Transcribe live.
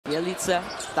Bjelica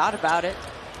thought about it.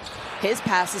 His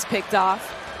pass is picked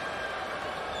off.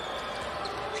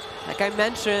 Like I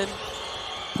mentioned,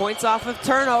 points off of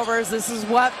turnovers. This is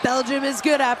what Belgium is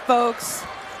good at, folks.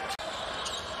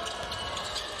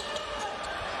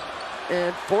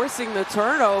 And forcing the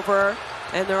turnover,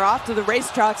 and they're off to the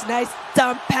racetracks. Nice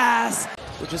dump pass,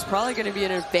 which is probably going to be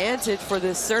an advantage for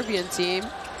this Serbian team.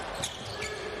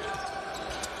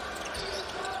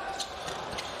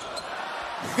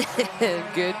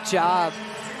 Good job.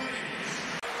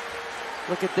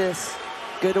 Look at this.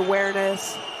 Good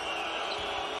awareness.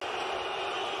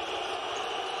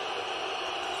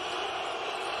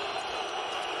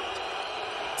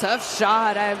 Tough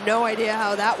shot. I have no idea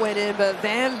how that went in, but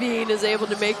Van Veen is able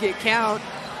to make it count.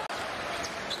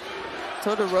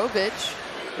 Todorovic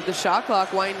with the shot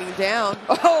clock winding down.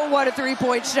 Oh, what a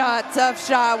three-point shot. Tough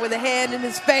shot with a hand in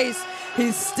his face.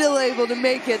 He's still able to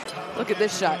make it. Look at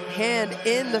this shot. Hand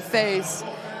in the face.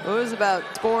 It was about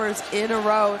scores in a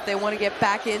row if they want to get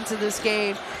back into this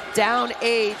game. Down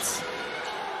 8.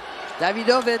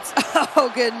 Davidovic. Oh,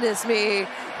 goodness me.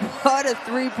 What a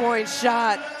three-point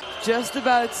shot. Just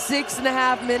about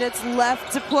 6.5 minutes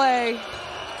left to play.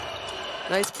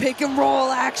 Nice pick and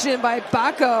roll action by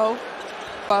Bako,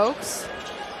 folks.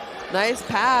 Nice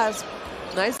pass.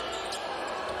 Nice.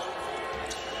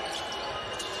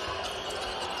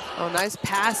 Oh, nice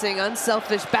passing,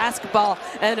 unselfish basketball,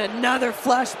 and another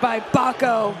flush by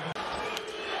Bako.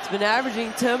 He's been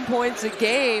averaging 10 points a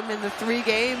game in the 3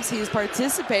 games he's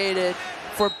participated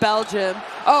for Belgium.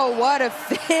 Oh, what a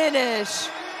finish.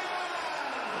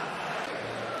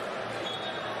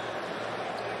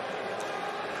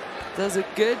 Does a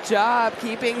good job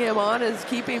keeping him on,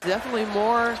 keeping definitely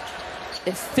more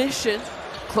efficient,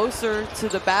 closer to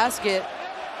the basket.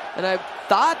 And I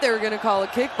thought they were going to call a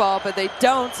kickball, but they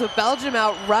don't. So Belgium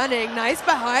out running. Nice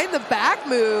behind the back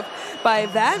move by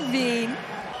Van Veen.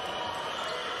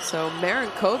 So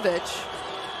Marinkovic,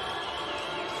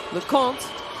 Leconte,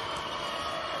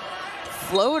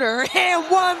 floater, and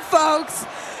one, folks.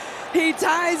 He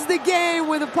ties the game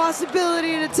with a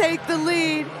possibility to take the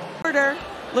lead.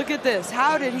 Look at this.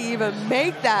 How did he even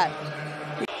make that?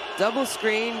 Double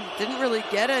screen, didn't really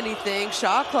get anything.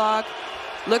 Shot clock.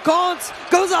 Leconte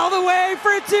goes all the way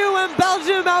for 2, and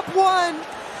Belgium up 1.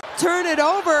 Turn it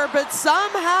over, but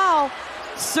somehow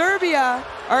Serbia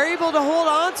are able to hold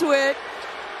on to it.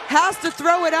 Has to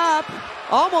throw it up,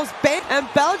 almost bang, and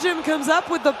Belgium comes up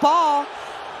with the ball.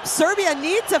 Serbia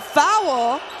needs a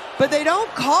foul, but they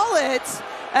don't call it,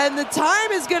 and the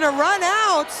time is going to run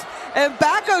out, and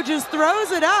Bako just throws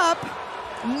it up,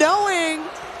 knowing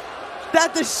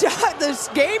that the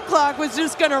game clock was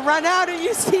just going to run out, and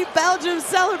you see Belgium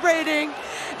celebrating,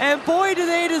 and boy, do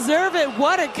they deserve it.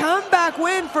 What a comeback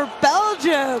win for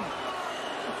Belgium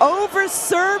over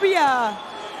Serbia,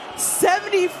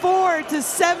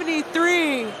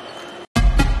 74-73.